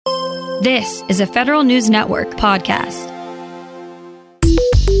This is a Federal News Network podcast.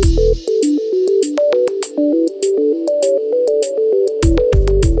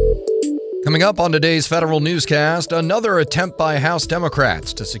 Coming up on today's Federal Newscast, another attempt by House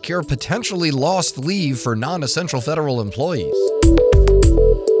Democrats to secure potentially lost leave for non-essential federal employees.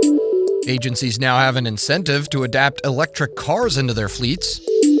 Agencies now have an incentive to adapt electric cars into their fleets.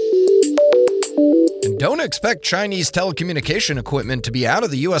 And don't expect Chinese telecommunication equipment to be out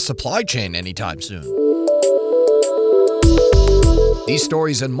of the U.S. supply chain anytime soon. These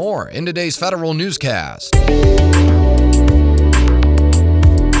stories and more in today's Federal Newscast.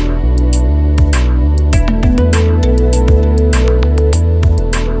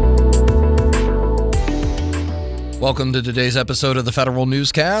 Welcome to today's episode of the Federal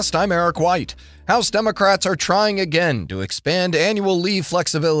Newscast. I'm Eric White. House Democrats are trying again to expand annual leave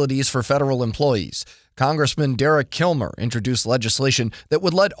flexibilities for federal employees. Congressman Derek Kilmer introduced legislation that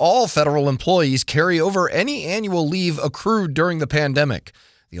would let all federal employees carry over any annual leave accrued during the pandemic.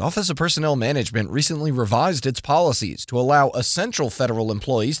 The Office of Personnel Management recently revised its policies to allow essential federal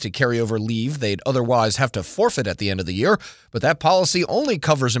employees to carry over leave they'd otherwise have to forfeit at the end of the year, but that policy only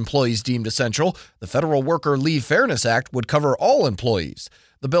covers employees deemed essential. The Federal Worker Leave Fairness Act would cover all employees.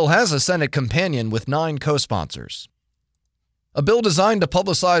 The bill has a Senate companion with 9 co-sponsors. A bill designed to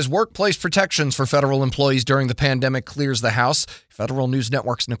publicize workplace protections for federal employees during the pandemic clears the House. Federal News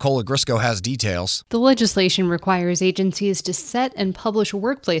Network's Nicola Grisco has details. The legislation requires agencies to set and publish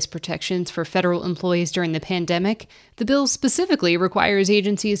workplace protections for federal employees during the pandemic. The bill specifically requires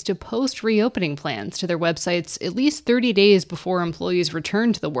agencies to post reopening plans to their websites at least 30 days before employees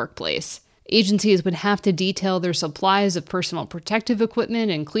return to the workplace. Agencies would have to detail their supplies of personal protective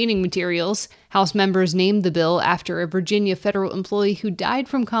equipment and cleaning materials. House members named the bill after a Virginia federal employee who died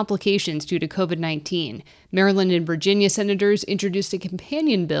from complications due to COVID-19. Maryland and Virginia senators introduced a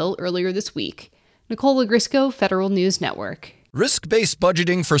companion bill earlier this week. Nicola Grisco, Federal News Network. Risk-based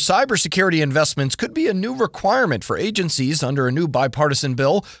budgeting for cybersecurity investments could be a new requirement for agencies under a new bipartisan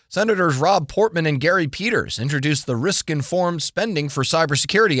bill. Senators Rob Portman and Gary Peters introduced the Risk-Informed Spending for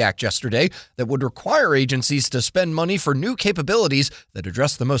Cybersecurity Act yesterday that would require agencies to spend money for new capabilities that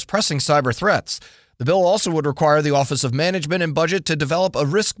address the most pressing cyber threats. The bill also would require the Office of Management and Budget to develop a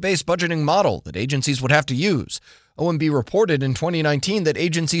risk-based budgeting model that agencies would have to use. OMB reported in 2019 that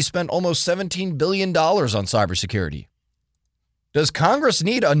agencies spent almost $17 billion on cybersecurity. Does Congress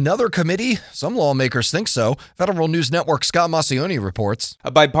need another committee? Some lawmakers think so. Federal News Network's Scott Maucione reports.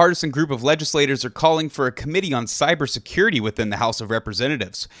 A bipartisan group of legislators are calling for a committee on cybersecurity within the House of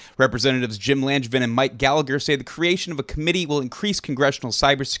Representatives. Representatives Jim Langevin and Mike Gallagher say the creation of a committee will increase congressional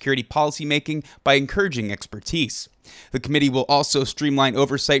cybersecurity policymaking by encouraging expertise. The committee will also streamline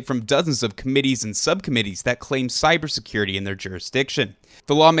oversight from dozens of committees and subcommittees that claim cybersecurity in their jurisdiction.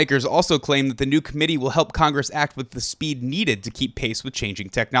 The lawmakers also claim that the new committee will help Congress act with the speed needed to keep pace with changing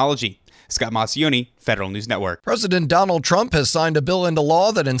technology. Scott Maucione, Federal News Network. President Donald Trump has signed a bill into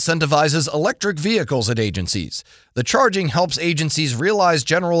law that incentivizes electric vehicles at agencies. The Charging Helps Agencies Realize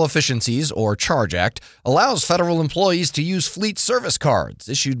General Efficiencies, or CHARGE Act, allows federal employees to use fleet service cards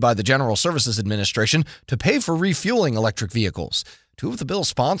issued by the General Services Administration to pay for refueling electric vehicles. Two of the bill's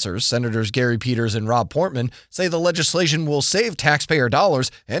sponsors, Senators Gary Peters and Rob Portman, say the legislation will save taxpayer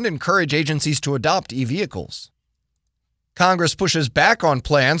dollars and encourage agencies to adopt e-vehicles. Congress pushes back on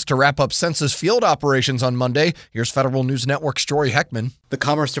plans to wrap up Census field operations on Monday. Here's Federal News Network's Jory Heckman. The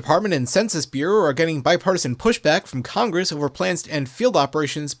Commerce Department and Census Bureau are getting bipartisan pushback from Congress over plans to end field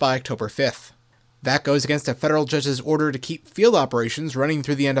operations by October 5th. That goes against a federal judge's order to keep field operations running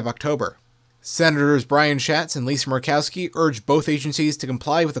through the end of October. Senators Brian Schatz and Lisa Murkowski urged both agencies to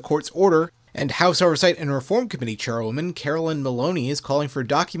comply with the court's order, and House Oversight and Reform Committee Chairwoman Carolyn Maloney is calling for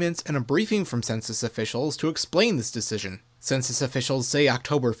documents and a briefing from Census officials to explain this decision. Census officials say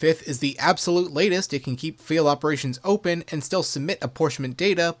October 5th is the absolute latest it can keep field operations open and still submit apportionment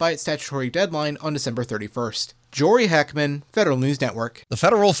data by its statutory deadline on December 31st. Jory Heckman, Federal News Network. The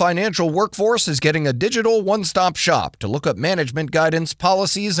federal financial workforce is getting a digital one-stop shop to look up management guidance,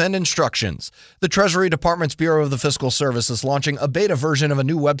 policies, and instructions. The Treasury Department's Bureau of the Fiscal Service is launching a beta version of a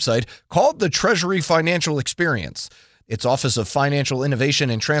new website called the Treasury Financial Experience. Its Office of Financial Innovation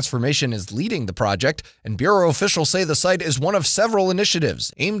and Transformation is leading the project, and Bureau officials say the site is one of several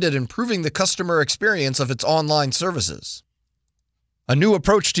initiatives aimed at improving the customer experience of its online services. A new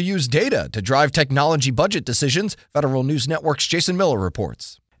approach to use data to drive technology budget decisions, Federal News Network's Jason Miller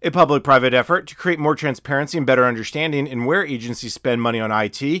reports. A public-private effort to create more transparency and better understanding in where agencies spend money on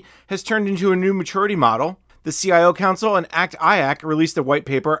IT has turned into a new maturity model. The CIO Council and ACT-IAC released a white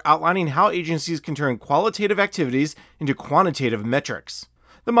paper outlining how agencies can turn qualitative activities into quantitative metrics.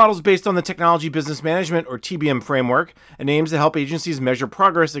 The model is based on the Technology Business Management, or TBM framework, and aims to help agencies measure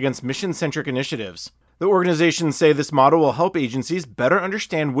progress against mission-centric initiatives. The organizations say this model will help agencies better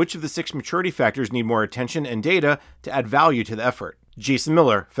understand which of the 6 maturity factors need more attention and data to add value to the effort. Jason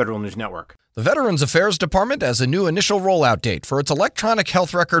Miller, Federal News Network. The Veterans Affairs Department has a new initial rollout date for its electronic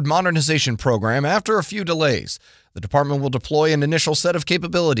health record modernization program after a few delays. The department will deploy an initial set of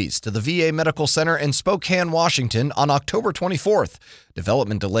capabilities to the VA Medical Center in Spokane, Washington on October 24th.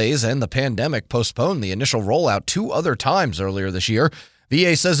 Development delays and the pandemic postponed the initial rollout 2 other times earlier this year.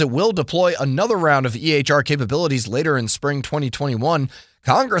 VA says it will deploy another round of EHR capabilities later in spring 2021.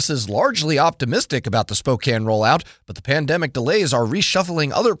 Congress is largely optimistic about the Spokane rollout, but the pandemic delays are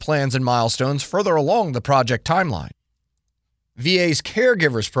reshuffling other plans and milestones further along the project timeline. VA's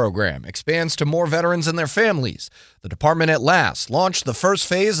Caregivers program expands to more veterans and their families. The department at last launched the first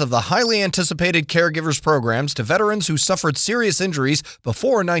phase of the highly anticipated Caregivers programs to veterans who suffered serious injuries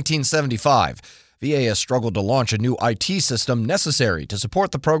before 1975. VA has struggled to launch a new IT system necessary to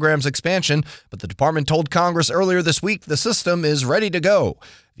support the program's expansion, but the department told Congress earlier this week the system is ready to go.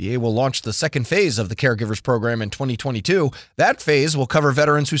 VA will launch the second phase of the Caregivers program in 2022. That phase will cover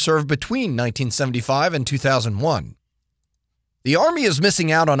veterans who served between 1975 and 2001. The Army is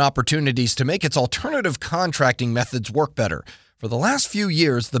missing out on opportunities to make its alternative contracting methods work better. For the last few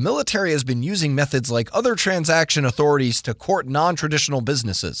years, the military has been using methods like other transaction authorities to court non-traditional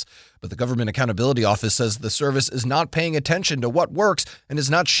businesses. But the Government Accountability Office says the service is not paying attention to what works and is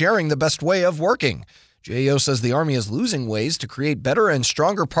not sharing the best way of working. GAO says the Army is losing ways to create better and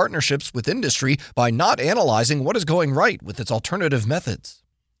stronger partnerships with industry by not analyzing what is going right with its alternative methods.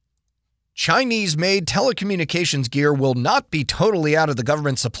 Chinese-made telecommunications gear will not be totally out of the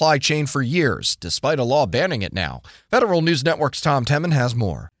government supply chain for years, despite a law banning it now. Federal News Network's Tom Temin has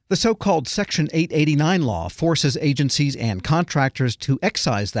more. The so-called Section 889 law forces agencies and contractors to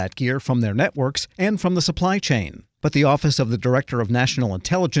excise that gear from their networks and from the supply chain. But the Office of the Director of National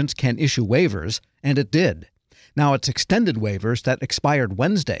Intelligence can issue waivers, and it did. Now it's extended waivers that expired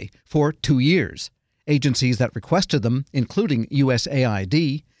Wednesday for 2 years. Agencies that requested them, including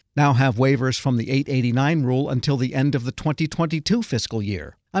USAID, now have waivers from the 889 rule until the end of the 2022 fiscal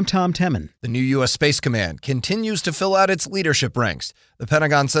year. I'm Tom Temin. The new U.S. Space Command continues to fill out its leadership ranks. The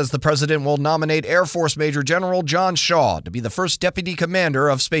Pentagon says the president will nominate Air Force Major General John Shaw to be the first deputy commander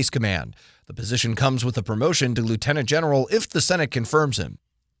of Space Command. The position comes with a promotion to lieutenant general if the Senate confirms him.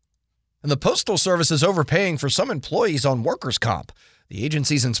 And the Postal Service is overpaying for some employees on workers' comp. The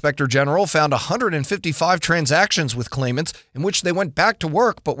agency's inspector general found 155 transactions with claimants in which they went back to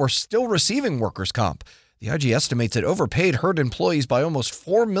work but were still receiving workers' comp. The IG estimates it overpaid hurt employees by almost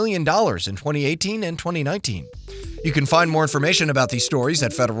 $4 million in 2018 and 2019. You can find more information about these stories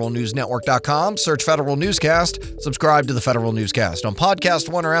at federalnewsnetwork.com. Search Federal Newscast, subscribe to the Federal Newscast on Podcast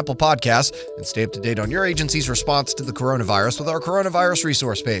One or Apple Podcasts, and stay up to date on your agency's response to the coronavirus with our coronavirus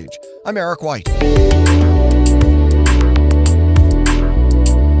resource page. I'm Eric White.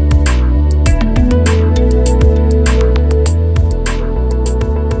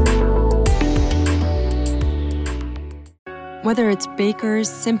 Whether it's Baker's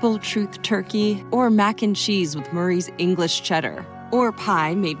Simple Truth Turkey or mac and cheese with Murray's English Cheddar or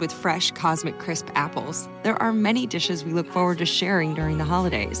pie made with fresh Cosmic Crisp apples, there are many dishes we look forward to sharing during the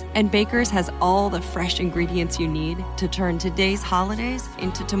holidays. And Baker's has all the fresh ingredients you need to turn today's holidays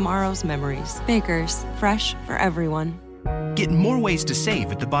into tomorrow's memories. Baker's, fresh for everyone. Get more ways to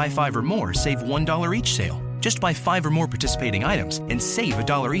save at the Buy 5 or More Save $1 each sale. Just buy 5 or more participating items and save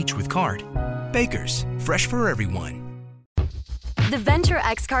 $1 each with card. Baker's, fresh for everyone. The Venture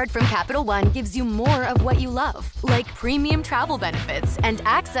X card from Capital One gives you more of what you love, like premium travel benefits and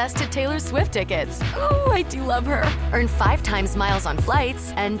access to Taylor Swift tickets. Oh, I do love her. Earn 5 times miles on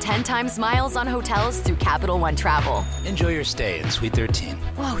flights and 10 times miles on hotels through Capital One Travel. Enjoy your stay in Suite 13.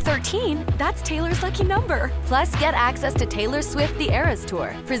 Whoa, 13? That's Taylor's lucky number. Plus, get access to Taylor Swift The Eras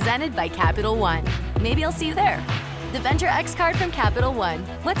Tour, presented by Capital One. Maybe I'll see you there. The Venture X card from Capital One.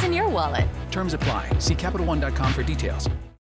 What's in your wallet? Terms apply. See CapitalOne.com for details.